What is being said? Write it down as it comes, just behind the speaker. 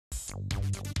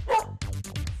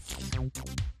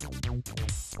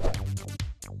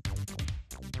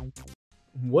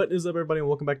What is up, everybody, and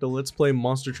welcome back to Let's Play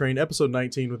Monster Train episode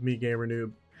 19 with me,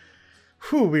 GamerKnoob.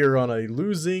 Whew, we are on a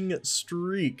losing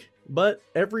streak, but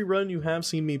every run you have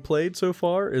seen me played so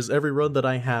far is every run that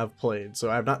I have played, so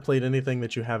I have not played anything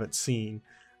that you haven't seen.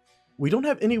 We don't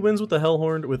have any wins with the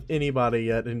Hellhorned with anybody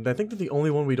yet, and I think that the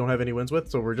only one we don't have any wins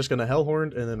with, so we're just gonna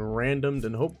Hellhorned and then randomed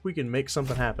and hope we can make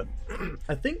something happen.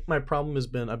 I think my problem has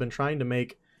been I've been trying to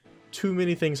make too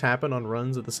many things happen on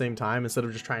runs at the same time instead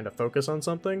of just trying to focus on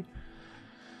something.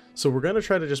 So we're going to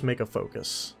try to just make a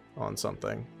focus on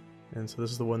something. And so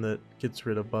this is the one that gets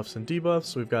rid of buffs and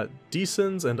debuffs. We've got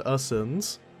descends and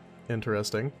ascends.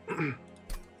 Interesting.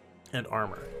 And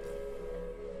armor.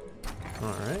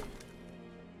 Alright.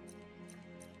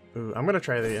 Ooh, I'm going to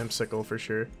try the imp sickle for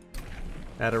sure.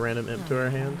 Add a random imp to our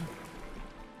hand.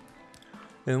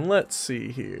 And let's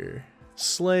see here.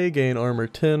 Slay, gain armor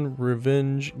 10.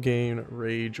 Revenge, gain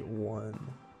rage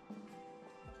 1.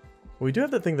 We do have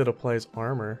that thing that applies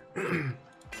armor.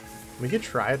 We could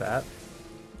try that.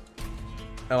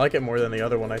 I like it more than the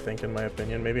other one, I think, in my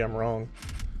opinion. Maybe I'm wrong.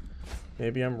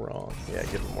 Maybe I'm wrong. Yeah,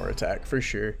 give him more attack, for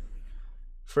sure.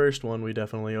 First one we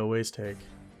definitely always take.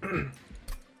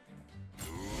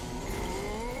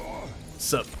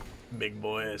 Sup, big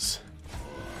boys.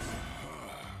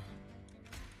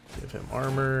 Give him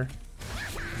armor.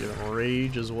 Give him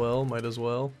rage as well, might as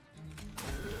well.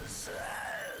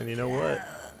 And you know what?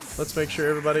 Let's make sure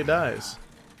everybody dies.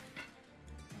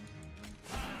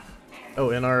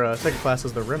 Oh, and our second class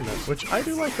is the Remnant, which I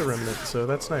do like the Remnant, so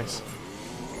that's nice.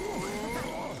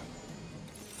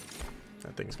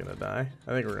 That thing's gonna die.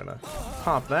 I think we're gonna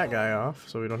pop that guy off,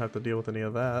 so we don't have to deal with any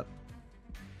of that.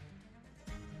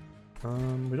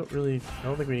 We don't really... I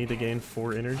don't think we need to gain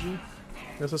 4 energy,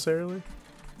 necessarily.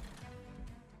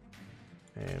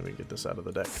 And we get this out of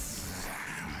the deck.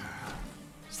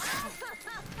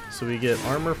 So we get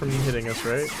armor from hitting us,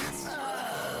 right?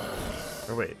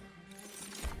 Or wait.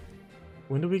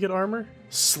 When do we get armor?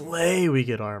 Slay, we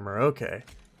get armor. Okay.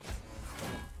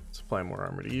 Let's apply more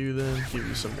armor to you then. Give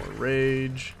you some more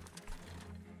rage.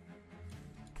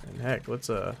 And heck,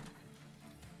 let's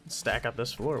stack up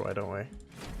this floor, why don't we?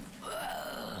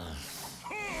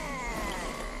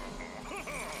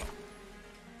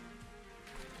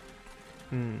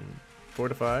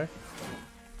 Fortify.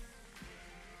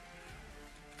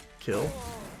 Kill.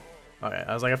 Okay,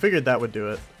 I was like, I figured that would do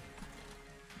it.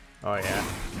 Oh yeah,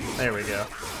 there we go.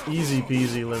 Easy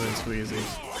peasy lemon squeezy.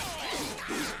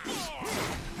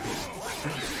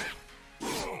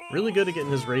 Really good at getting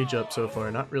his rage up so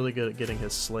far, not really good at getting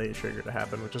his slay trigger to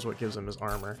happen, which is what gives him his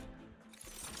armor.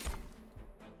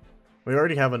 We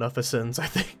already have enough ascends, I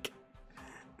think.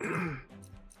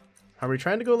 Are we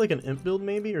trying to go like an imp build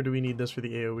maybe, or do we need this for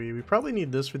the AoE? We probably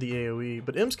need this for the AoE,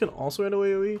 but imps can also handle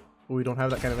AoE, but we don't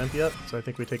have that kind of imp yet, so I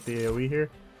think we take the AoE here.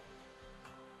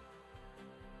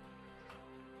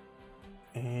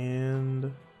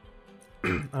 And I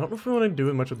don't know if we want to do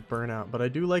it much with burnout, but I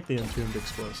do like the entombed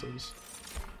explosives.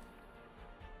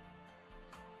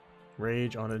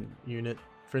 Rage on a unit,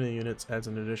 friendly units adds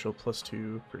an additional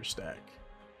 +2 per stack.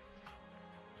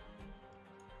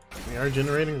 We are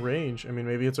generating range. I mean,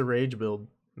 maybe it's a rage build.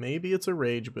 Maybe it's a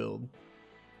rage build.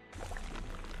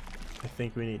 I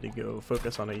think we need to go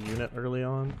focus on a unit early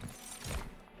on.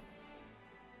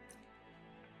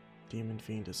 Demon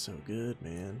Fiend is so good,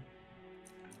 man.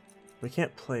 We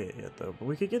can't play it yet though, but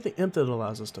we could get the imp that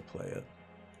allows us to play it.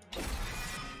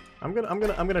 I'm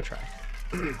gonna try.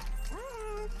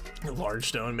 Large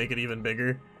stone, make it even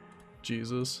bigger.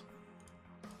 Jesus.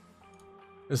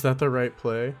 Is that the right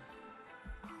play?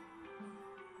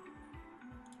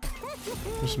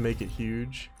 Just make it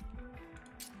huge.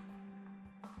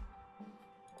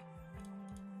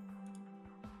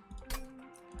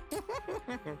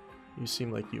 You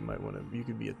seem like you might want to. You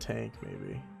could be a tank,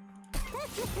 maybe.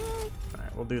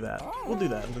 Alright, we'll do that. We'll do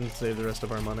that and then save the rest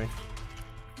of our money.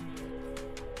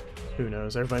 Who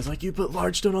knows? Everybody's like, you put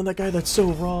large stone on that guy, that's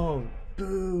so wrong!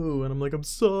 Boo! And I'm like, I'm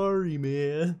sorry,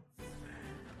 man.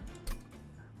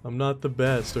 I'm not the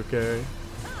best, okay?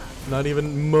 Not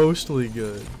even mostly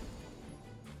good.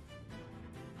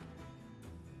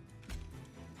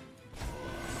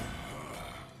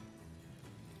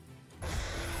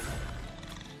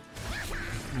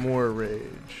 More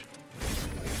rage.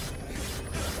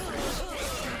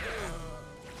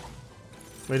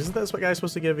 Wait, isn't that guy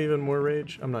supposed to give even more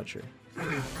rage? I'm not sure.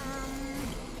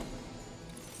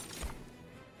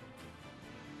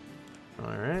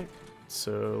 Alright,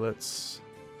 so let's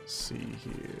see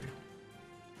here.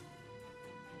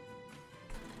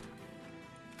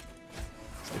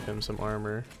 Let's give him some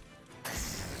armor.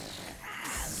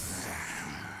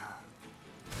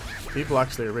 If he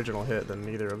blocks the original hit, then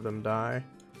neither of them die.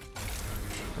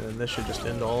 And then this should just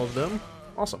end all of them.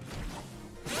 Awesome.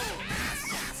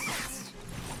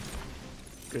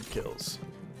 Good kills.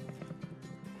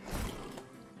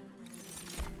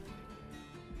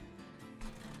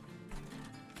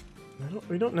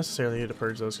 We don't necessarily need to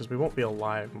purge those because we won't be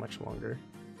alive much longer.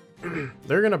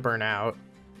 They're gonna burn out.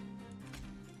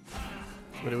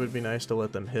 But it would be nice to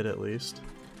let them hit at least.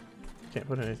 Can't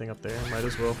put anything up there.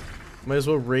 Might as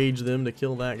well rage them to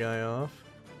kill that guy off.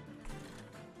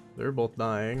 They're both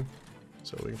dying.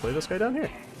 So we can play this guy down here.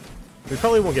 We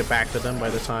probably won't get back to them by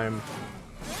the time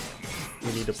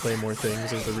we need to play more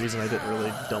things, is the reason I didn't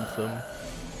really dump them.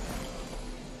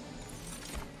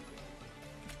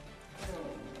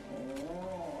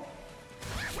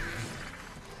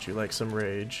 Would you like some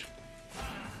rage?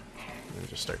 And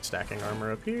just start stacking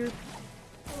armor up here.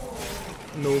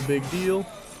 No big deal.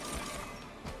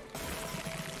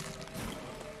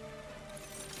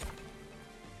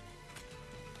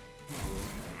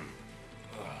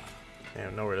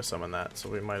 And nowhere to summon that, so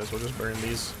we might as well just burn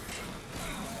these.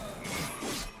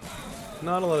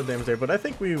 Not a lot of damage there, but I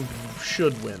think we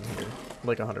should win here.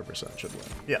 Like 100% should win.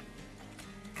 Yeah.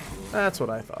 That's what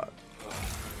I thought.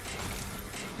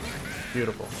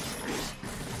 Beautiful.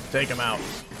 Take him out.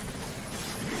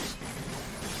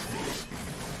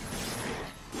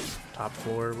 Top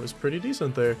floor was pretty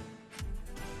decent there.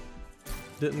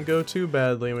 Didn't go too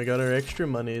badly, and we got our extra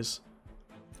monies.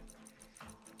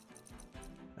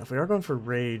 If we are going for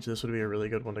rage, this would be a really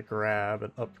good one to grab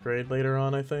and upgrade later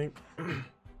on, I think.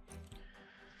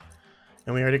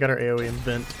 And we already got our AoE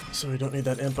invent, so we don't need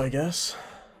that imp, I guess.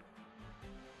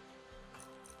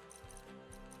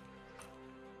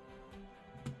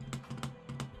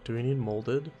 Do we need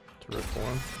molded to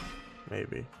reform?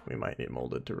 Maybe. We might need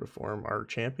molded to reform our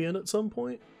champion at some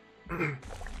point.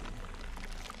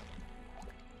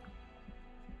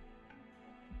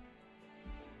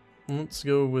 Let's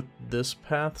go with this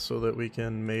path so that we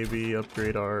can maybe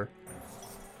upgrade our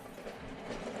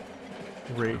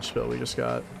rage spell we just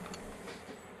got.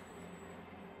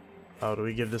 Oh, do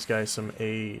we give this guy some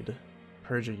aid?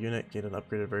 Purge a unit, get an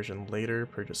upgraded version later.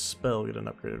 Purge a spell, get an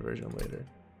upgraded version later.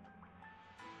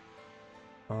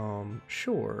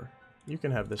 Sure. You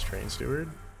can have this train steward.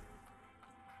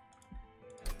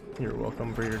 You're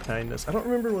welcome for your kindness. I don't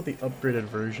remember what the upgraded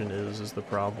version is the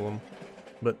problem.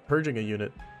 But purging a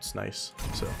unit is nice,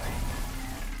 so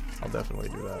I'll definitely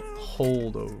do that.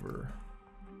 Holdover.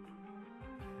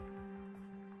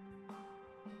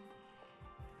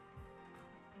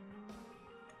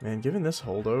 Man, giving this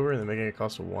holdover and then making it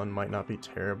cost 1 might not be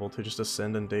terrible to just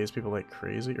ascend and daze people like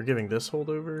crazy. Or giving this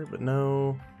holdover, but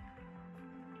no.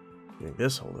 Giving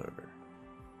this holdover.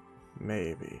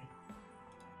 Maybe.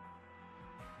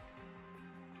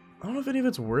 I don't know if any of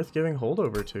it's worth giving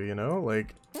holdover to, you know?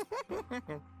 Like,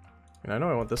 and I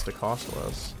know I want this to cost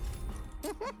less.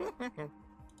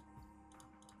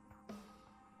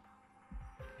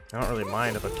 I don't really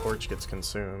mind if a torch gets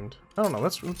consumed. I don't know,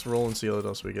 let's roll and see what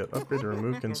else we get. Upgrade to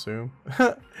remove consume.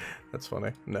 That's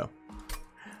funny. No.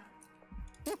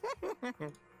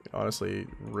 Honestly,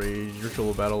 rage,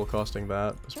 ritual battle costing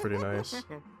that is pretty nice.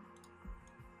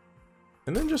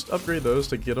 And then just upgrade those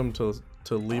to get them to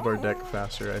leave our deck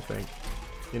faster, I think.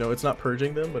 You know, it's not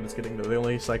purging them, but it's getting them. They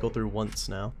only cycle through once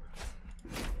now.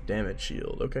 Damage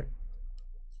shield, okay.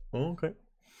 Okay.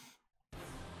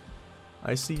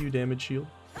 I see you, damage shield.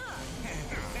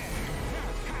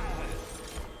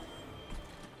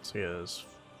 So he has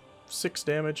 6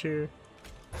 damage here.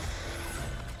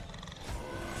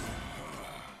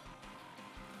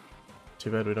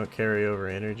 Too bad we don't carry over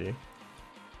energy.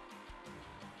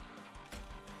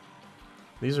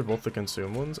 These are both the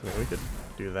consume ones. I mean, we could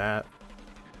do that.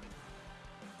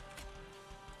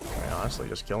 I mean, honestly,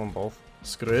 just kill them both.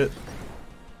 Screw it.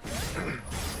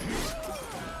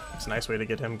 It's a nice way to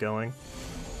get him going.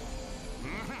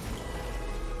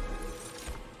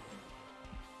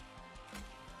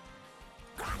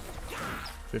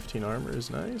 $15 armor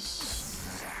is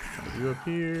nice. Put you up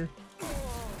here.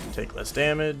 Take less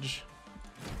damage.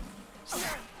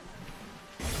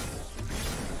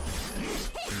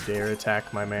 Dare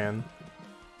attack my man.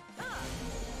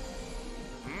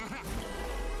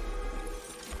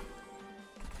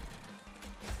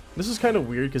 This is kind of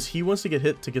weird because he wants to get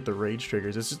hit to get the rage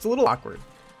triggers. It's just a little awkward.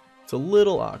 It's a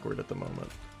little awkward at the moment.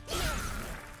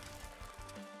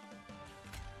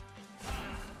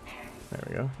 There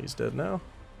we go. He's dead now.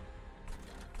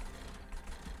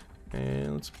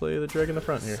 And let's play the drag in the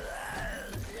front here.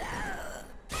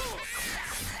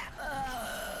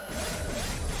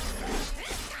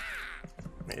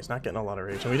 He's not getting a lot of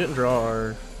rage, and we didn't draw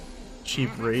our cheap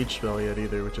rage spell yet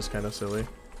either, which is kind of silly.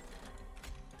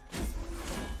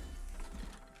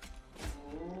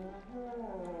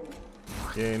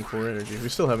 Gain 4 energy. We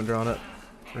still haven't drawn it.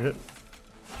 We're hit.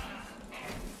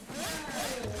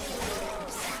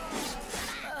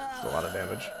 That's a lot of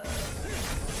damage.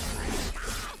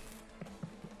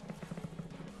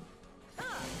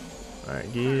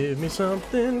 Alright, give me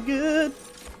something good.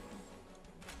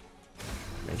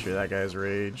 Make sure that guy's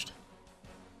raged.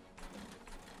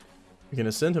 We can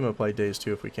ascend him and apply daze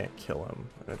too if we can't kill him.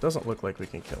 And it doesn't look like we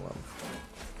can kill him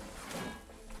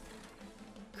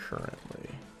currently.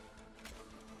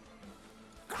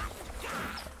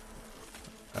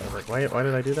 I was like, why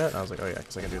did I do that? And I was like, oh yeah,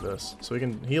 because I can do this. So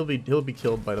he'll be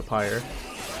killed by the pyre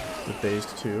with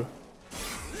dazed too.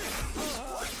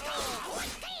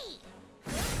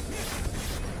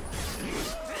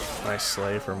 Nice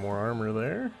slay for more armor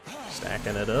there.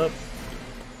 Stacking it up.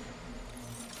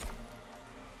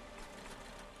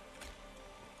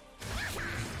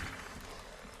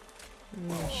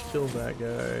 Just kill that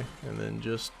guy and then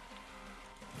just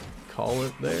call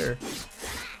it there.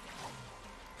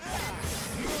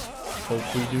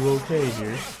 Hope we do okay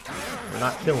here. We're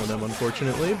not killing them,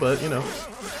 unfortunately, but you know,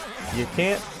 you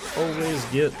can't always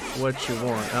get what you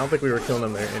want. I don't think we were killing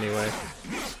him there anyway.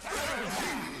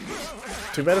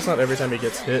 Too bad it's not every time he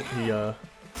gets hit,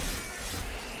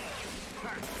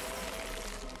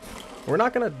 We're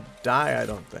not gonna die, I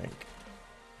don't think.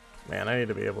 Man, I need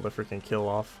to be able to freaking kill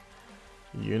off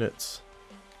units.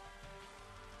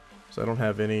 So I don't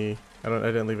have any... I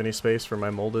didn't leave any space for my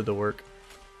molded to work.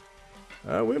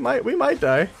 We might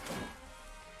die.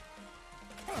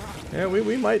 Yeah,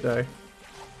 we might die.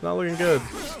 Not looking good.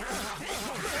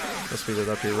 Let's speed it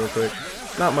up here real quick.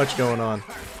 Not much going on.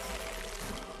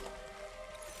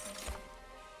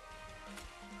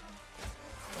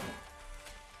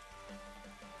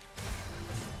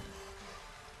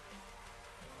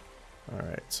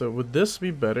 Alright, so would this be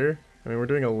better? I mean, we're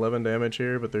doing 11 damage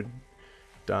here, but they're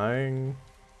dying.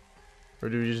 Or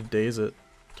do we just daze it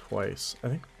twice?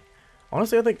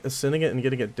 Honestly, I think ascending it and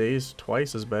getting it dazed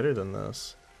twice is better than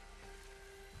this.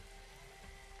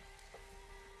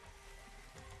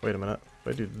 Wait a minute.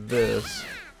 If I do this,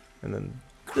 and then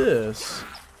this,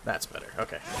 that's better.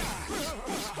 Okay.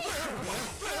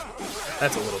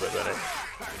 That's a little bit better.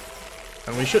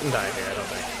 And we shouldn't die here, I don't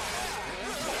think.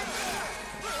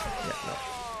 Yeah, no.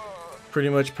 Pretty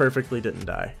much perfectly didn't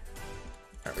die.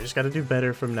 Alright, we just gotta do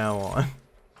better from now on.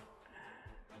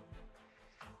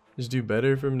 Just do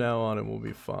better from now on and we'll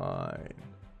be fine.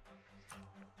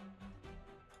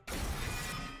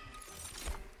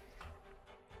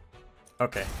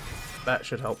 Okay, that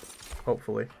should help,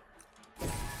 hopefully.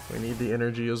 We need the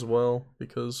energy as well,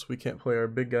 because we can't play our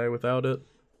big guy without it.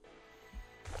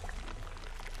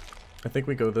 I think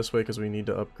we go this way because we need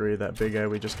to upgrade that big guy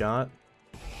we just got.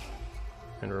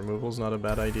 And removal's not a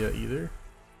bad idea either.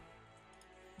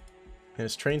 And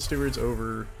it's train stewards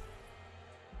over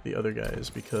the other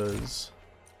guys because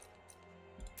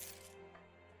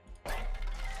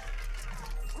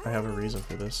I have a reason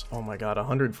for this. Oh my god,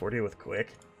 140 with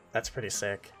quick. That's pretty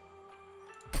sick.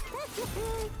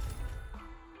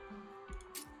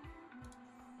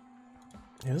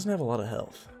 He doesn't have a lot of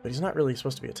health, but he's not really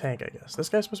supposed to be a tank, I guess. This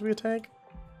guy's supposed to be a tank?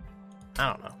 I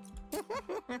don't know.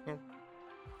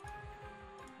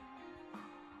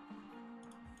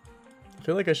 I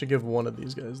feel like I should give one of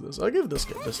these guys this. I'll give this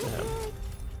to him.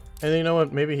 And you know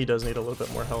what? Maybe he does need a little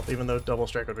bit more health, even though double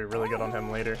strike would be really good on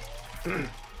him later.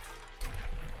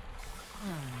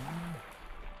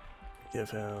 Give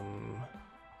him...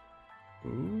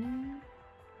 Ooh.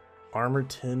 Armor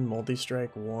 10,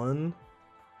 multi-strike 1.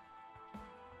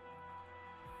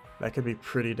 That could be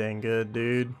pretty dang good,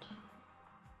 dude.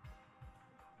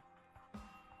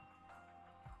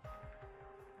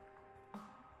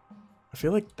 I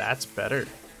feel like that's better.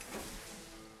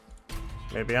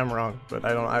 Maybe I'm wrong, but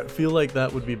I feel like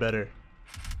that would be better.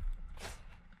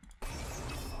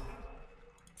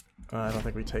 I don't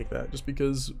think we take that, just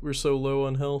because we're so low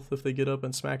on health. If they get up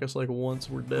and smack us like once,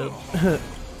 we're dead.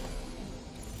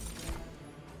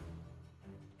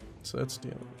 So that's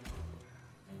deal.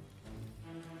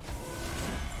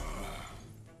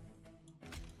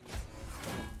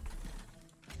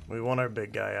 We want our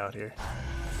big guy out here,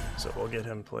 so we'll get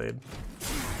him played.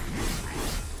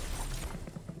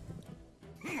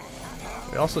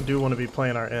 We also do want to be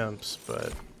playing our imps,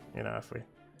 but you know,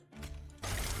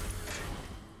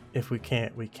 if we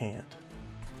can't, we can't.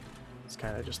 It's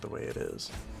kind of just the way it is.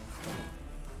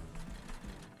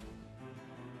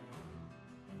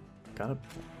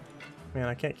 Man,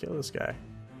 I can't kill this guy.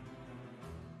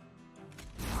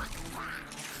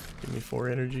 Give me 4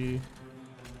 energy.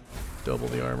 Double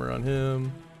the armor on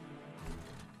him.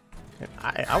 And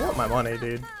I want my money,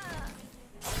 dude.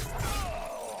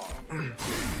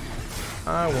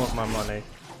 I want my money.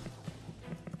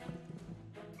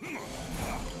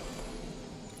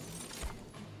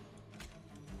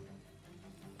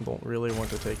 Don't really want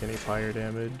to take any pyre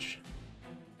damage.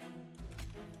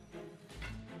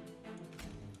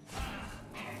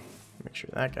 Make sure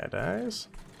that guy dies.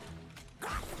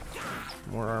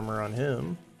 More armor on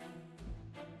him.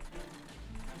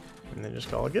 And then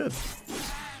just call it good.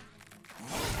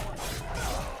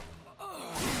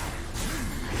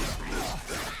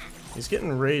 He's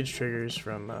getting rage triggers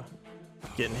from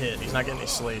getting hit. He's not getting any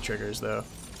slay triggers though.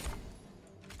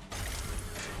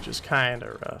 Which is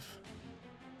kinda rough.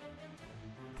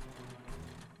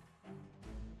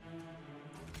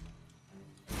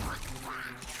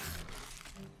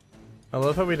 I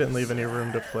love how we didn't leave any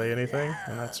room to play anything,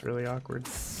 and that's really awkward.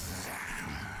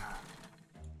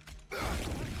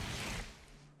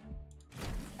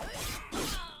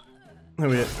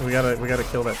 We gotta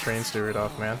kill that train steward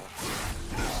off, man.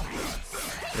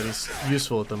 But he's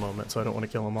useful at the moment, so I don't want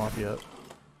to kill him off yet.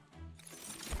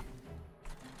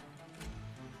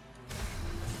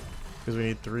 Because we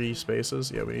need 3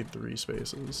 spaces? Yeah, we need 3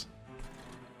 spaces.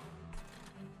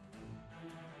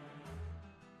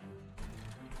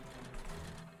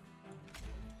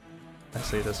 I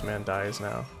say this man dies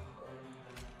now.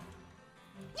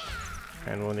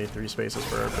 And we'll need 3 spaces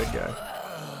for our big guy.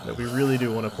 That we really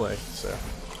do want to play, so.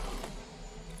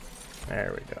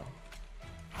 There we go.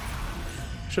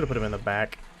 Should have put him in the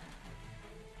back.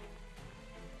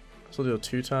 So we'll do it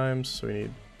 2 times, so we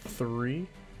need 3.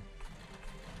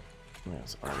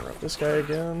 Let's armor up this guy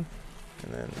again.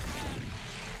 And then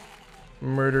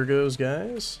murder goes,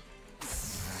 guys.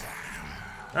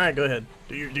 Alright, go ahead.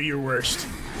 Do your worst.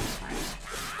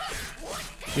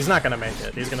 He's not gonna make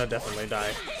it. He's gonna definitely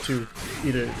die to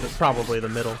probably the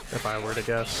middle, if I were to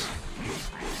guess.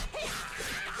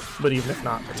 But even if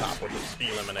not, the top would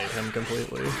eliminate him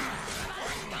completely.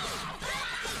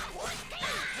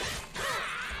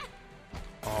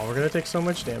 Oh, we're gonna take so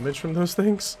much damage from those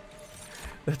things.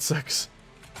 That sucks.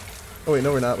 Oh wait,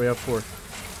 no we're not. We have 4.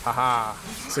 Haha!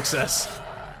 Success!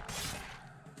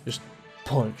 Just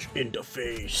punch in the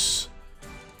face.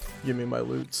 Give me my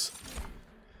loots.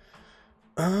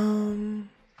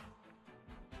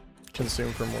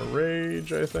 Consume for more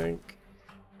rage, I think.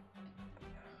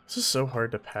 This is so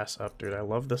hard to pass up, dude. I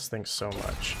love this thing so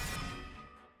much.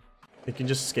 It can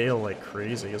just scale like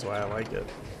crazy is why I like it.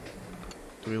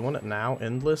 Do we want it now?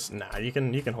 Endless? Nah, you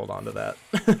can hold on to that.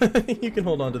 You can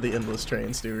hold on to the endless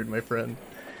train steward, my friend.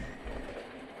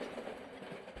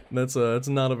 That's it's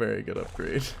not a very good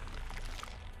upgrade.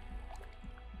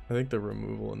 I think the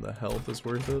removal and the health is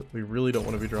worth it. We really don't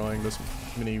want to be drawing this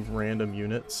many random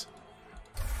units.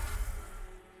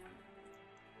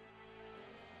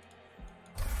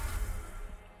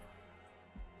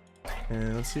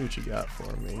 And let's see what you got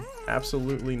for me.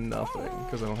 Absolutely nothing,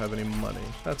 because I don't have any money.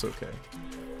 That's okay.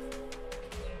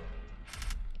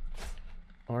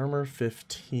 Armor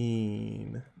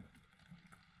 15.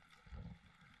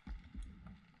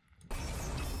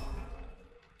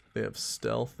 They have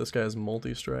stealth. This guy has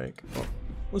multi-strike. Well,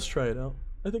 let's try it out.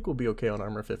 I think we'll be okay on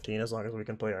armor 15 as long as we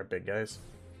can play our big guys.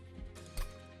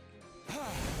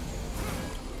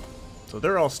 So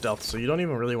they're all stealth, so you don't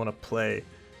even really want to play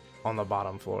on the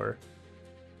bottom floor.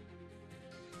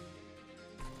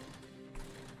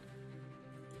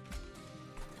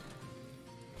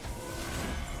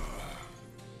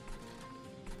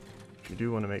 You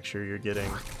do want to make sure you're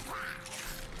getting...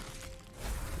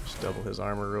 Just double his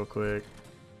armor real quick.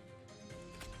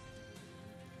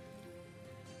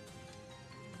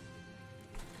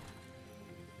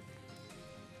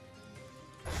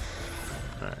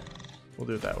 Alright, we'll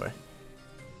do it that way.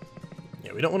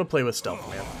 Yeah, we don't want to play with stealth,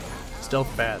 man.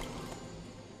 Stealth bad.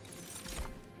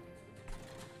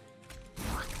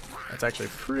 That's actually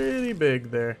pretty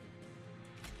big there.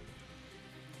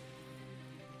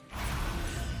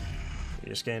 We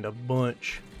just gained a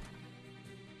bunch.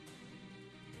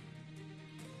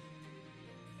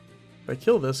 If I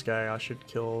kill this guy, I should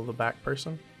kill the back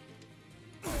person.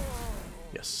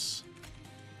 Yes.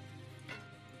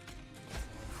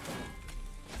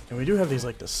 And we do have these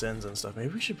like descends and stuff.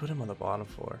 Maybe we should put him on the bottom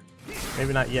floor.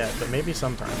 Maybe not yet, but maybe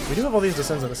sometime. We do have all these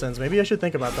descends and ascends. Maybe I should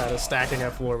think about that as stacking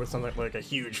a floor with something like a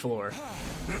huge floor.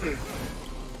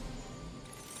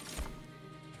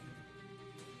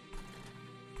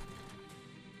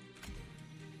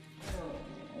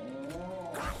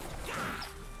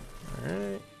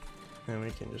 Alright. And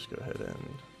we can just go ahead and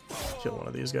kill one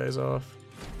of these guys off.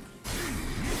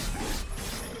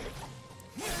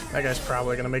 That guy's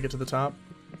probably gonna make it to the top.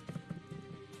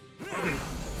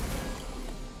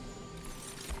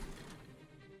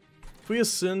 If we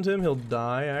ascend him, he'll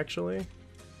die, actually.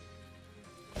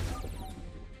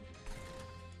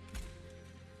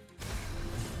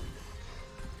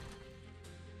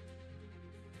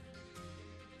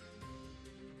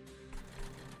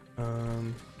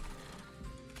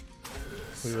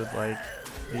 We would like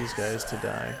these guys to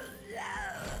die.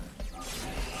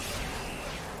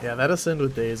 Yeah, that ascend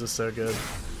with days is so good.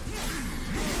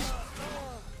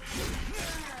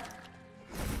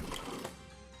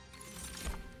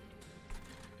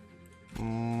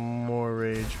 More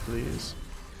rage, please.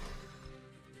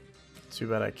 Too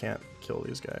bad I can't kill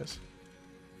these guys.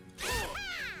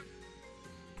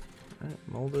 Alright,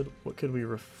 molded. What could we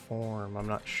reform? I'm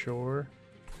not sure.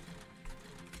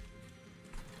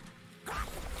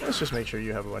 Let's just make sure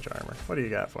you have a bunch of armor. What do you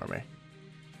got for me?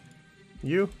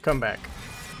 You? Come back.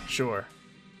 Sure.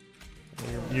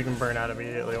 You can burn out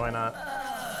immediately, why not?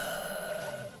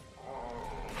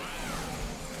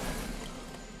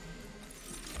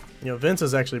 You know, Vince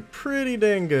is actually pretty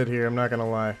dang good here, I'm not gonna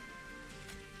lie.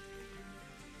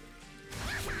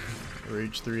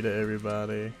 Rage 3 to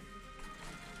everybody.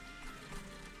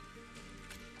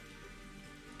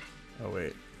 Oh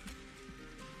wait.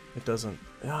 It doesn't...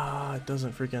 Ah, it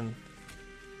doesn't freaking...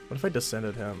 What if I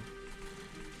descended him?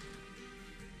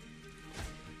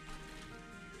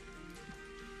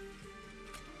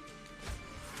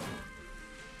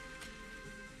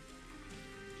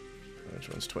 Which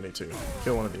one's 22?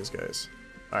 Kill one of these guys.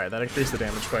 Alright, that increased the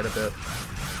damage quite a bit.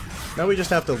 Now we just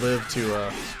have to live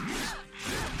to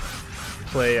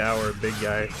play our big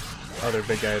guy, other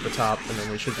big guy at the top, and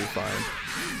then we should be fine.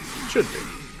 Should be.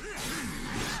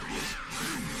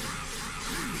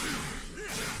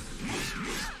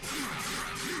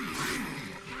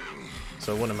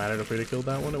 So it wouldn't have mattered if we'd have killed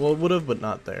that one. Well, it would have, but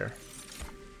not there.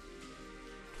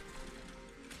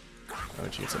 I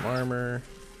would need some armor.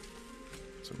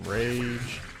 Some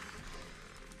rage.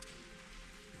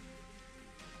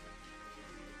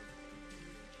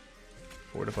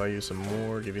 Fortify you some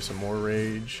more, give you some more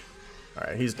rage.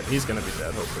 Alright, he's gonna be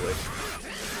dead, hopefully.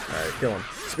 Alright, kill him.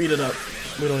 Speed it up.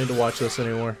 We don't need to watch this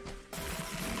anymore.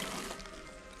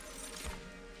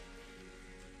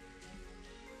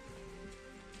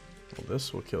 Well,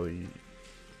 this will kill you.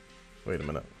 Wait a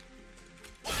minute.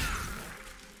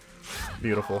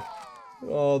 Beautiful.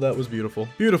 Oh, that was beautiful.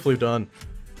 Beautifully done.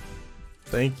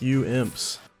 Thank you,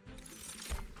 imps.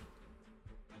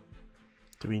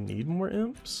 Do we need more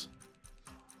imps?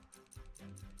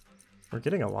 We're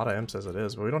getting a lot of imps as it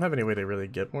is, but we don't have any way to really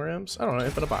get more imps. I don't know,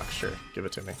 imp in a box, sure. Give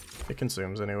it to me. It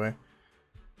consumes anyway.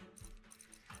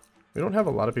 We don't have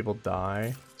a lot of people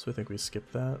die, so I think we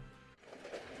skip that.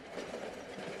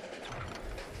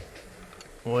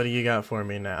 What do you got for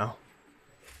me now?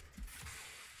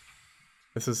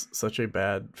 This is such a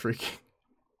bad freaking...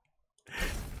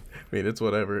 I mean, it's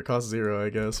whatever. It costs 0, I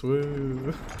guess.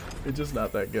 Woo! It's just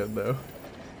not that good, though.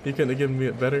 You couldn't have given me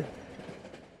it better?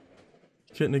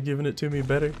 You couldn't have given it to me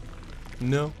better?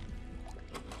 No?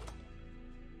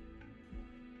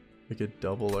 We could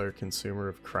double our consumer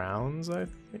of crowns, I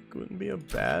think wouldn't be a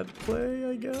bad play,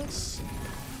 I guess.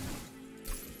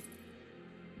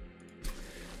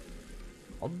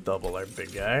 I'll double our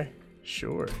big guy.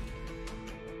 Sure.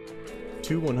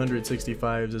 2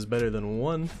 165s is better than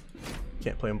 1.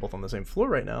 Can't play them both on the same floor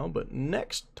right now, but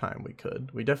next time we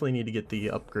could. We definitely need to get the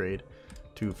upgrade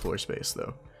to floor space,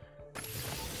 though.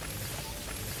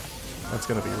 That's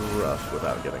gonna be rough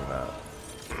without getting that.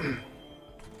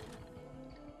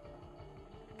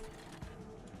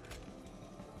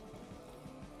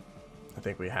 I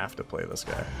think we have to play this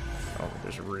guy. I don't think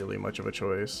there's really much of a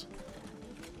choice.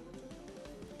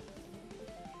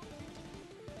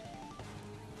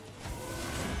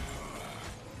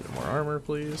 Get more armor,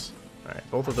 please.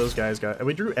 Alright, both of those guys got...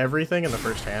 We drew everything in the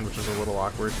first hand, which is a little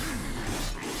awkward.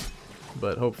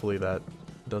 But hopefully that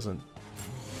doesn't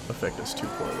affect us too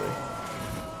poorly.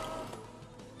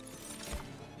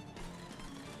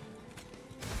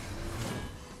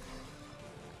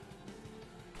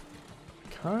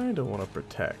 Kinda want to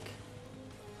protect.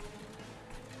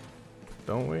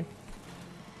 Don't we?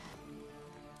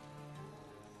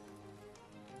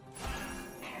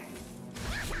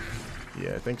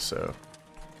 Yeah, I think so.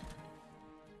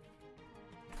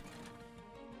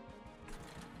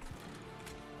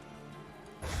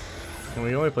 And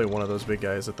we only play one of those big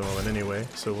guys at the moment anyway,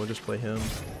 so we'll just play him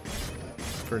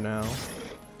for now.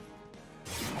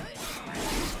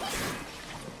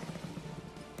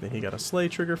 Then he got a slay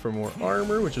trigger for more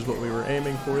armor, which is what we were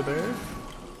aiming for there.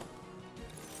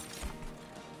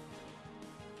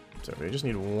 So we just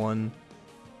need one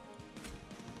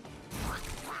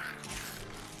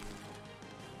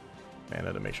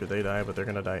Mana to make sure they die, but they're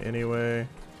gonna die anyway.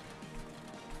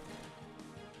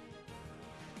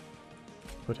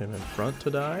 Put him in front to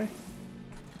die.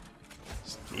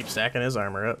 Just keep stacking his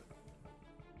armor up.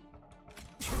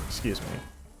 Excuse me.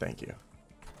 Thank you.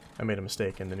 I made a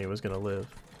mistake and then he was gonna live.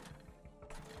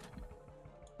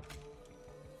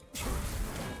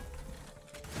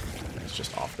 Let's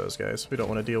just off those guys. We don't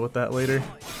want to deal with that later.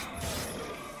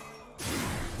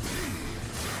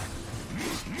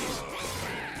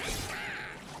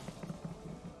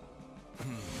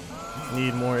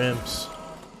 Need more imps.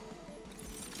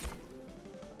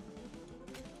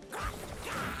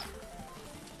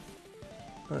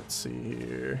 Let's see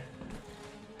here.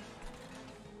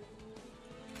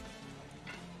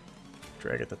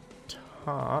 Drag at the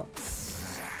top.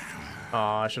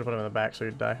 Aw, I should have put him in the back so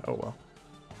he'd die. Oh well.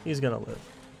 He's gonna live.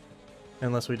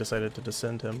 Unless we decided to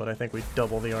descend him, but I think we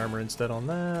double the armor instead on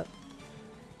that.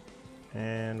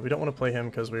 And we don't want to play him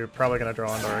because we're probably gonna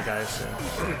draw into our guys soon.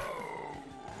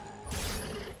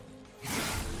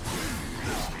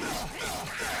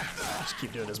 Just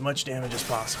keep doing as much damage as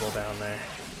possible down there.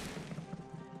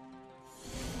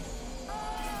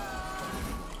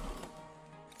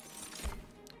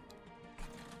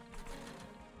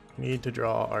 Need to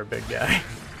draw our big guy.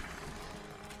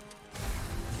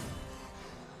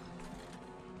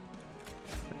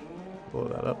 Blow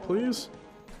that up, please.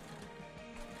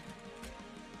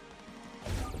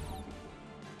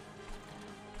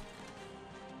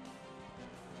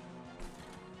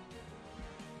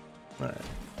 Alright,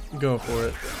 go for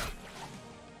it.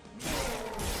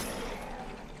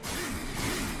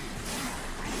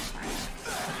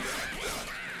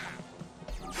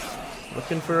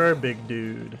 Looking for our big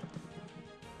dude.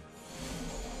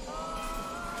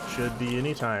 Should be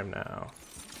any time now.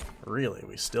 Really,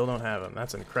 we still don't have him.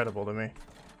 That's incredible to me.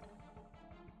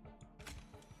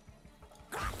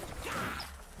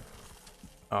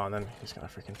 Oh, and then he's got a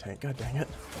freaking tank. God dang it.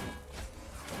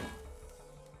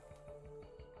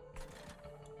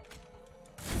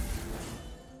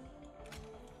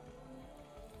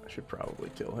 I should probably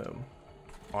kill him.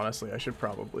 Honestly, I should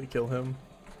probably kill him.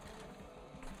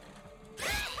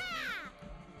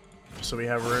 So we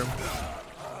have room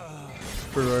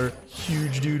for our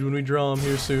huge dude when we draw him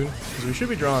here soon. Because we should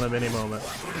be drawing him any moment.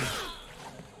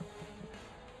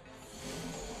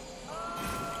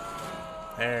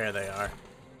 There they are.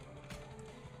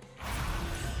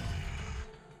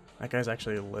 That guy's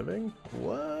actually living?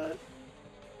 What?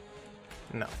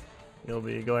 No. You'll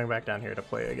be going back down here to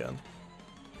play again.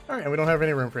 Alright, we don't have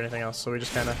any room for anything else, so we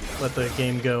just kind of let the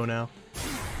game go now.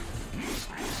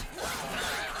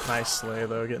 Nice slay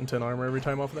though, getting 10 armor every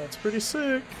time off of that's pretty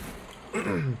sick.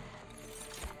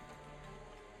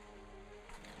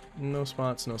 No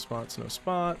spots, no spots, no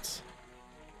spots.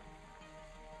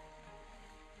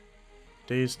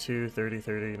 Days 2, 30,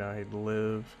 30, now he'd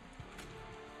live.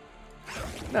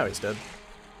 Now he's dead.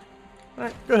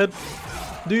 Alright, go ahead.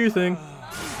 Do your thing.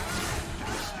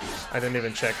 I didn't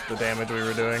even check the damage we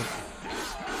were doing.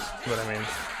 But I mean,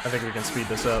 I think we can speed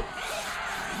this up.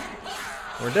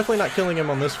 We're definitely not killing him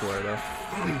on this floor, though.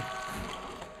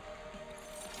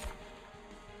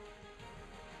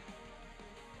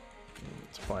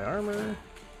 Let's apply armor,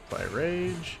 apply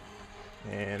rage,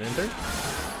 and enter.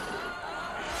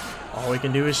 All we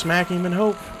can do is smack him and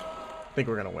hope. I think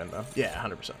we're gonna win, though. Yeah,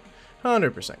 100%.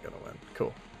 100% gonna win.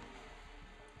 Cool.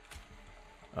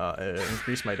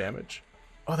 Increase my damage.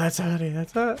 Oh, that's how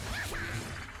that's that.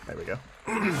 There we go.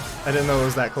 I didn't know it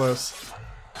was that close.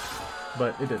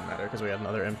 But it didn't matter because we had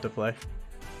another imp to play.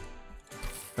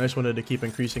 I just wanted to keep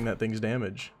increasing that thing's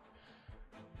damage.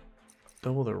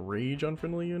 Double the rage on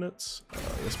friendly units?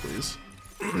 Yes, please.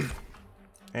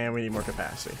 And we need more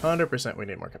capacity. 100% we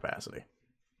need more capacity.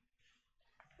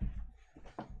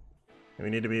 And we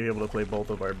need to be able to play both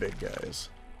of our big guys.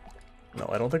 No,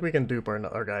 I don't think we can dupe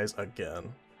our guys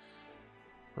again.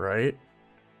 Right?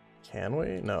 Can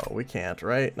we? No, we can't,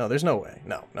 right? No, there's no way.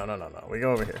 No, no, no, no, no. We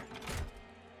go over here.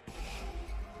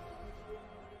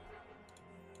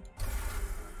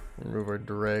 Remove our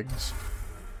dregs.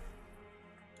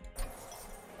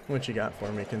 What you got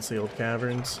for me, Concealed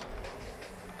Caverns?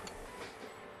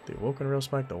 The Awoken Rail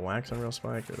Spike, the Waxen Rail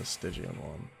Spike, or the Stygian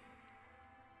one?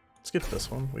 Let's get this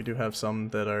one. We do have some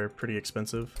that are pretty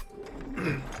expensive.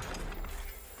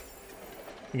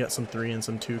 We got some 3 and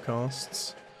some 2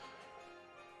 costs.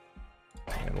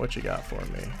 And what you got for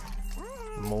me?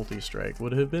 Multi-strike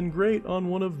would have been great on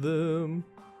one of them.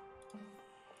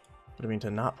 But I mean,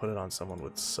 to not put it on someone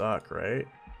would suck, right?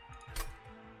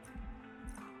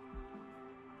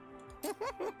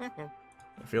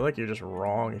 I feel like you're just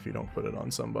wrong if you don't put it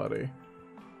on somebody.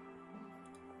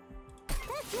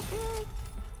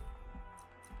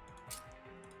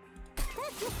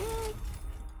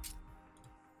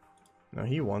 No,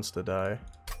 he wants to die.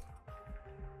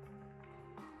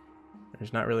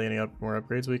 There's not really any more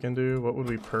upgrades we can do. What would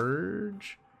we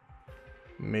purge?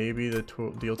 Maybe the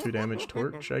deal 2 damage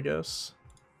torch, I guess.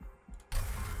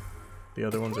 The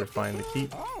other ones are fine to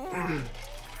keep.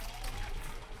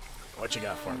 What you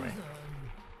got for me?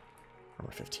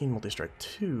 Armor 15, multi-strike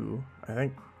 2. I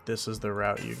think this is the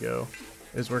route you go.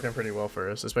 It's working pretty well for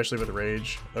us, especially with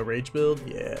rage. A rage build?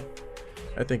 Yeah.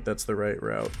 I think that's the right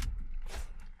route.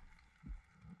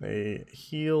 They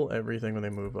heal everything when they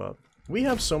move up. We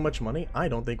have so much money, I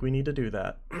don't think we need to do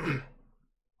that.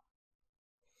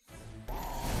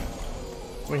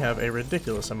 We have a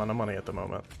ridiculous amount of money at the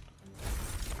moment.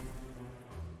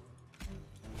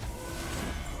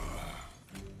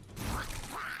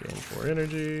 Gain 4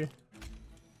 energy.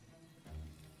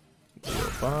 Deal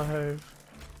 5.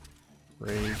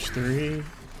 Rage 3.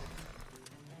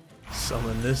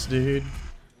 Summon this dude.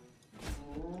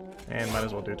 And might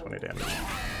as well do 20 damage.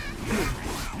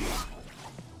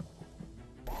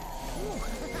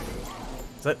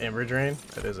 Is that Ember Drain?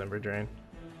 That is Ember Drain.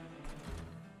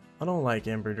 I don't like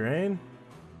Ember Drain.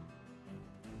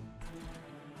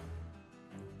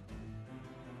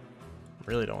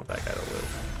 Really don't want that guy to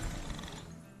live.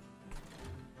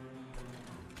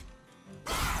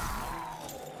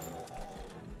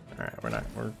 Alright,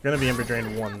 we're gonna be Ember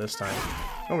Drain 1 this time.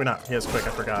 No, we're not. He has quick,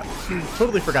 I forgot.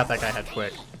 Totally forgot that guy had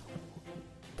quick.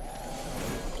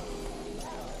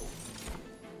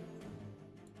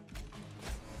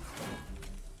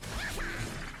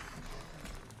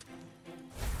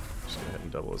 Just go ahead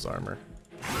and double his armor.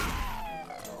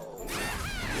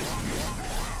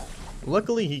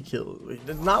 Luckily he killed.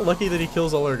 Not lucky that he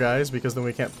kills all our guys because then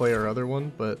we can't play our other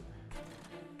one, but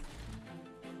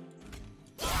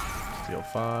deal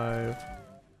 5.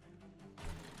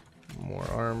 More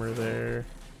armor there.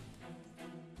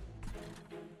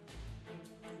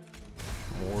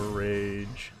 More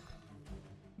rage.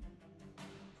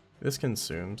 This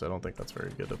consumes. I don't think that's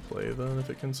very good to play then if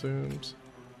it consumes.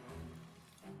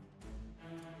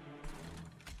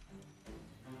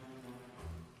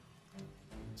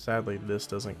 Sadly, this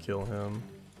doesn't kill him.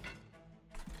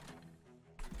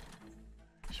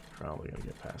 He's probably gonna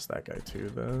get past that guy too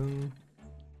then.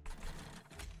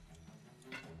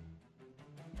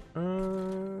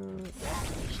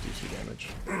 Just do 2 damage.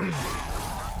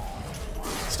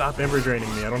 Stop Ember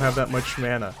Draining me, I don't have that much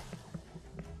mana.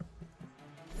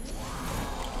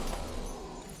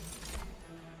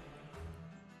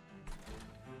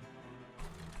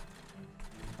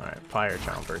 Alright, Pyre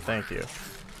Chomper, thank you.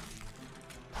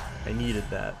 I needed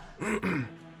that.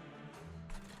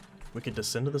 We could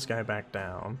descend to this guy back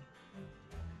down.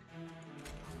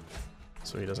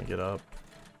 So he doesn't get up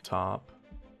top.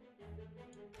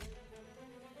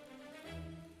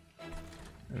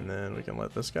 And then we can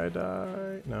let this guy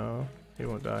die. No, he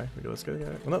won't die. We can let this guy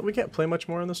die. Well, no, we can't play much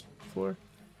more on this floor.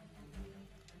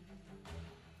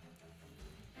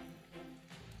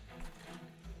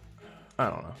 I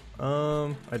don't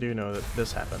know. I do know that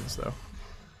this happens though.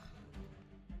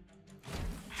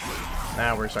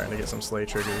 Now we're starting to get some slay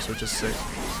triggers, which is sick.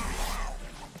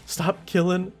 Stop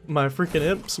killing my freaking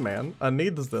imps, man. I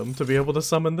need them to be able to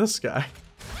summon this guy.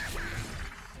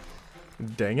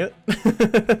 Dang it.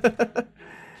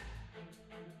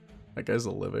 That guy's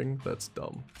a living? That's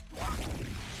dumb.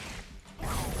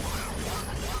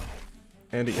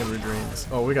 And he Ember Drains.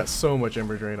 Oh, we got so much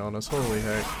Ember Drain on us. Holy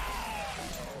heck.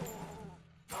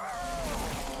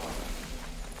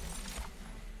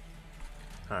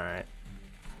 Alright.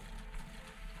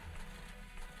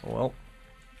 Well.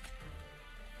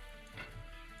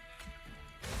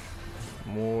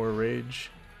 More rage.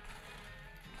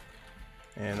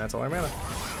 And that's all our mana.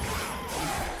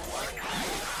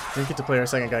 We get to play our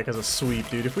second guy because of sweep,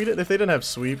 dude. If they didn't have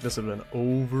sweep, this would have been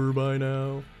over by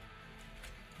now.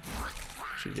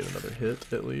 Should get another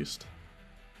hit at least.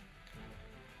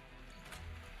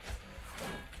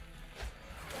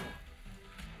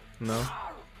 No?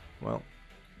 Well,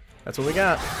 that's what we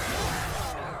got.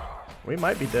 We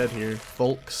might be dead here,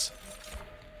 folks.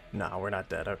 No, we're not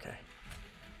dead. Okay.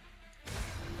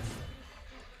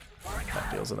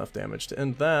 That deals enough damage to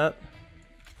end that.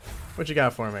 What you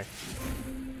got for me?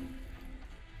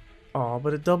 Oh,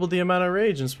 but it doubled the amount of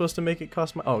rage and it's supposed to make it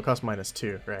cost oh, it cost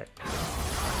 -2, right.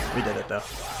 We did it though.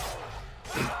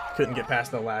 Couldn't get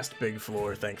past the last big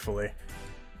floor, thankfully.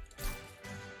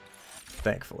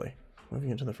 Thankfully. Moving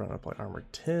into the front, apply armor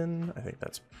 10. I think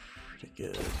that's pretty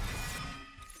good.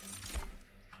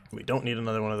 We don't need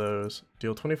another one of those.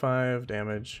 Deal 25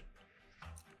 damage.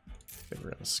 I think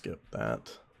we're gonna skip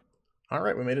that.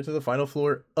 Alright, we made it to the final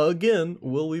floor again.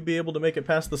 Will we be able to make it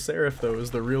past the Seraph though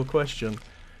is the real question.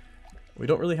 We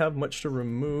don't really have much to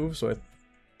remove, so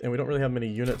and we don't really have many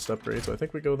units to upgrade, so I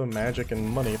think we go the magic and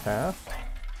money path.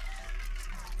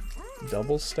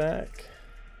 Double stack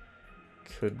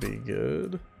could be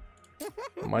good.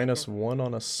 -1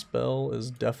 on a spell is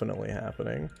definitely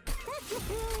happening.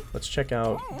 Let's check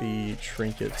out the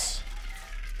trinkets.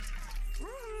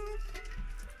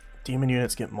 Demon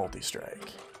units get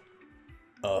multi-strike.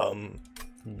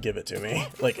 Give it to me,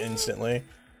 like instantly.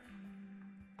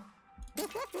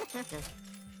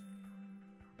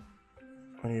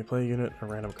 When you play a unit, a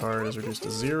random card is reduced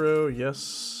to 0,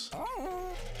 yes.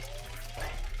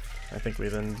 I think we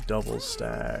then double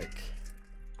stack.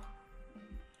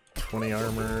 20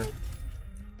 armor.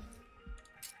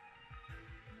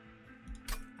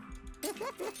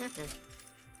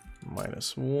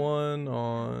 -1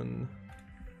 on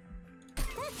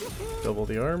double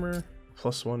the armor.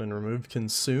 +1 and remove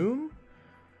consume.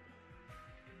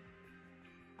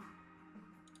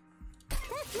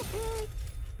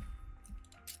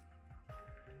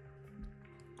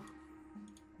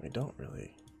 We don't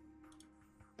really.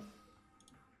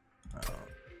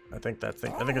 I think that's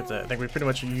it. I think we pretty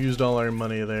much used all our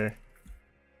money there.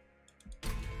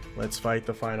 Let's fight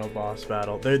the final boss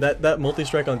battle. There, that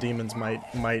multi-strike on demons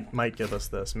might give us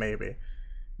this. Maybe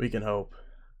we can hope.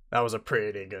 That was a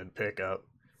pretty good pickup.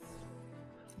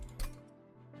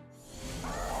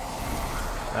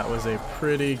 That was a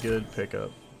pretty good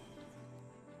pickup.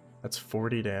 That's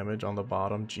 40 damage on the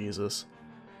bottom. Jesus,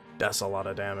 that's a lot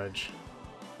of damage.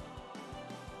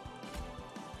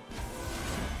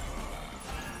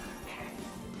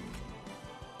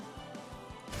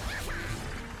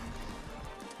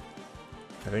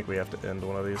 I think we have to end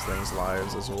one of these things'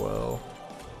 lives as well.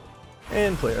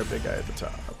 And play our big guy at the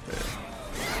top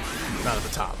there. Not at the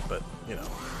top, but, you know,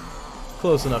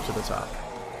 close enough to the top.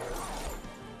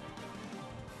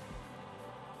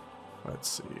 Let's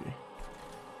see.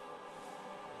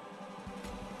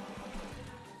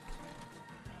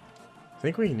 I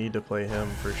think we need to play him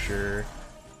for sure.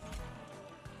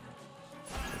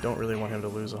 I don't really want him to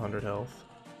lose 100 health.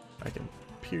 I can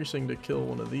piercing to kill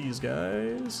one of these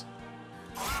guys.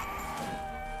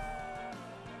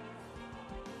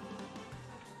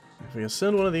 If we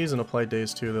ascend one of these and apply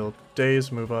days too, they'll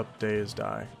days move up, days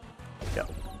die.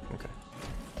 Yep. Okay.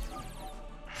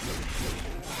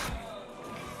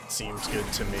 Seems good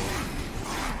to me.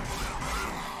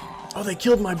 Oh, they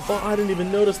killed my bot. I didn't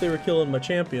even notice they were killing my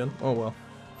champion. Oh well.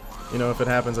 You know, if it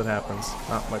happens, it happens.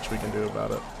 Not much we can do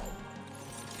about it.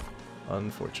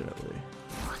 Unfortunately.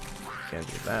 Can't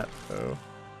do that, though.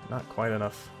 Not quite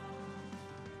enough.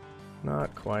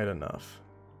 Not quite enough.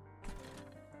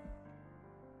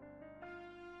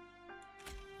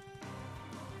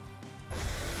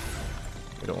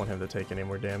 We don't want him to take any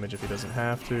more damage if he doesn't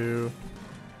have to.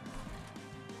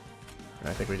 And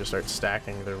I think we just start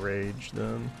stacking the rage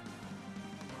then.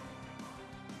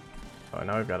 Oh,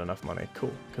 now we've got enough money.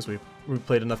 Cool, because we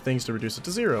played enough things to reduce it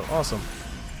to 0. Awesome.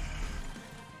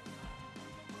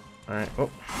 All right. Oh,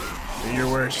 do your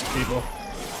worst, people.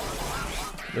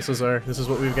 This is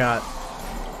what we've got.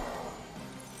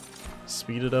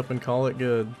 Speed it up and call it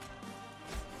good.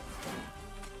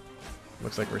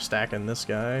 Looks like we're stacking this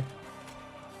guy.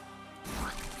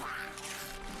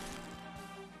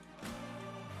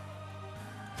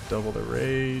 Double the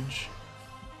rage.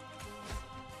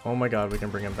 Oh my god, we can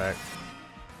bring him back.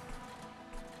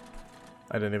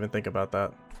 I didn't even think about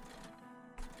that.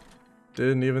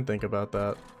 Didn't even think about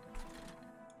that.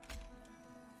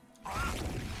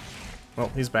 Well,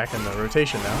 he's back in the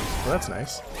rotation now, so that's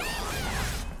nice.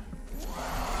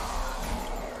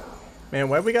 Man,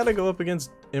 why we gotta go up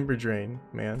against Ember Drain,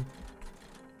 man?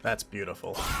 That's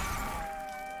beautiful.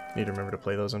 Need to remember to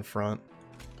play those in front.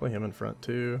 Play him in front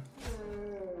too.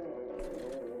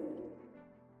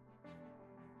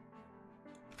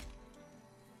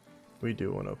 We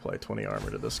do want to apply 20 armor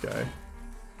to this guy.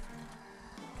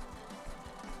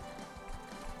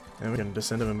 And we can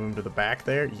descend him and move him to the back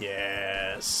there.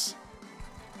 Yes!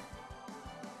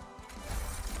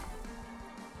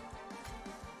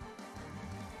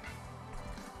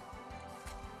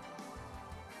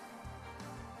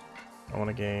 I want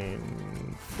to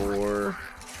gain 4.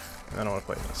 I don't want to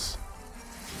play this.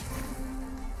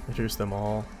 Reduce them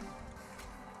all.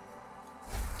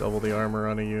 Double the armor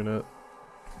on a unit.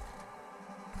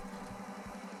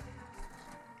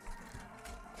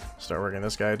 Start working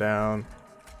this guy down.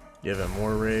 Give him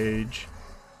more rage.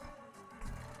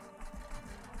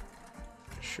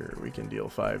 Sure, we can deal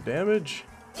 5 damage.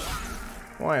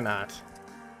 Why not?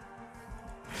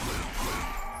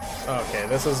 Okay,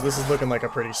 this is looking like a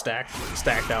pretty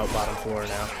stacked out bottom floor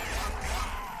now.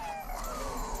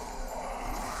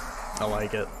 I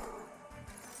like it.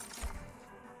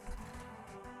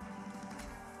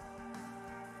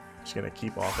 Just gonna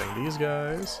keep offing these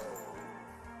guys.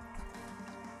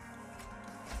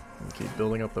 And keep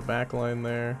building up the back line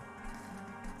there.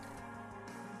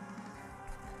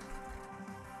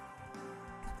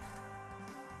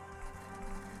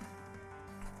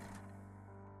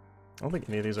 I don't think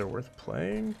any of these are worth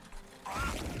playing,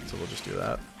 so we'll just do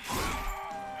that.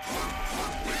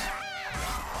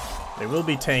 They will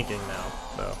be tanking now,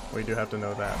 though. We do have to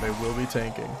know that. They will be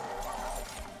tanking.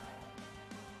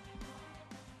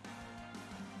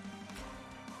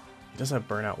 He does have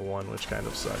burnout 1, which kind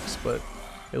of sucks, but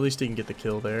at least he can get the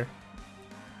kill there.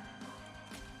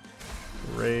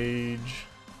 Rage.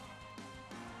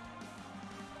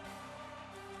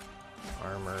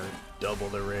 Armor, double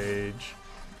the rage.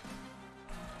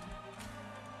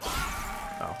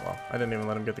 Oh, well, I didn't even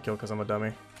let him get the kill because I'm a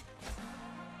dummy.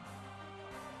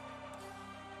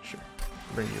 Sure.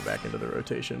 Bring you back into the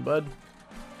rotation, bud.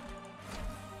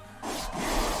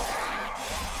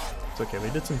 It's okay,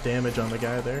 we did some damage on the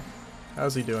guy there.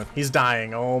 How's he doing? He's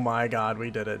dying. Oh my god,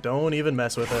 we did it. Don't even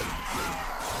mess with it.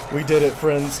 We did it,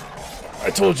 friends.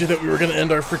 I told you that we were going to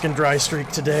end our freaking dry streak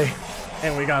today.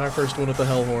 And we got our first one with the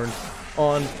Hellhorned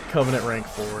on Covenant rank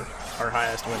 4. Our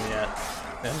highest win yet.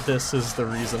 And this is the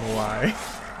reason why.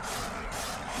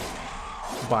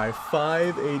 By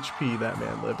 5 HP that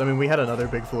man lived. I mean, we had another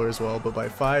big floor as well, but by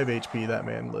 5 HP that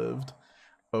man lived.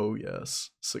 Oh yes,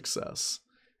 success.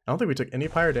 I don't think we took any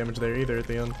pyre damage there either at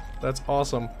the end. That's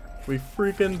awesome. We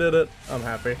freaking did it. I'm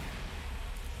happy.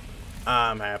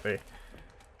 I'm happy.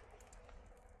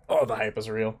 Oh, the hype is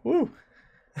real. Woo!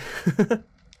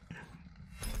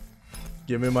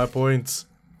 Give me my points.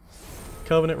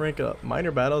 Covenant rank up.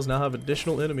 Minor battles now have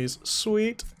additional enemies.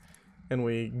 Sweet! And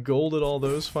we golded all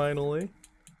those finally.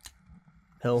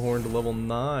 Hellhorned level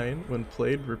 9. When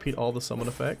played, repeat all the summon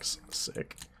effects.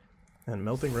 Sick. And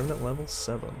melting remnant level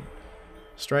 7.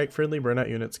 Strike friendly burnout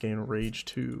units gain rage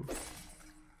 2.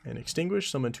 And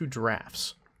extinguish summon 2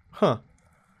 drafts. Huh.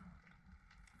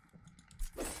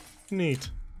 Neat.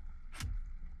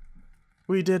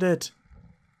 We did it!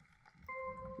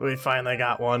 We finally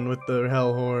got one with the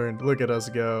Hellhorned. Look at us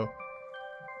go.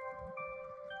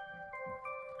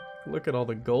 Look at all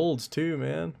the golds too,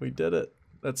 man. We did it.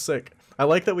 That's sick. I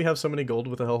like that we have so many gold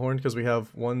with the Hellhorned because we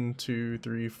have 1, 2,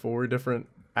 3, 4 different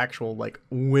actual like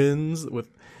wins with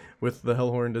the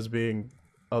Hellhorned as being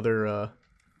other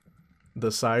the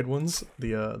side ones,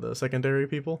 the secondary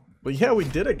people. But yeah, we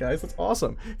did it, guys. That's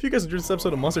awesome. If you guys enjoyed this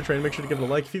episode of Monster Train, make sure to give it a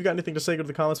like. If you've got anything to say, go to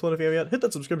the comments below. If you haven't yet, hit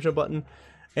that subscription button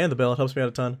and the bell. It helps me out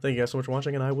a ton. Thank you guys so much for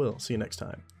watching, and I will see you next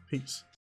time. Peace.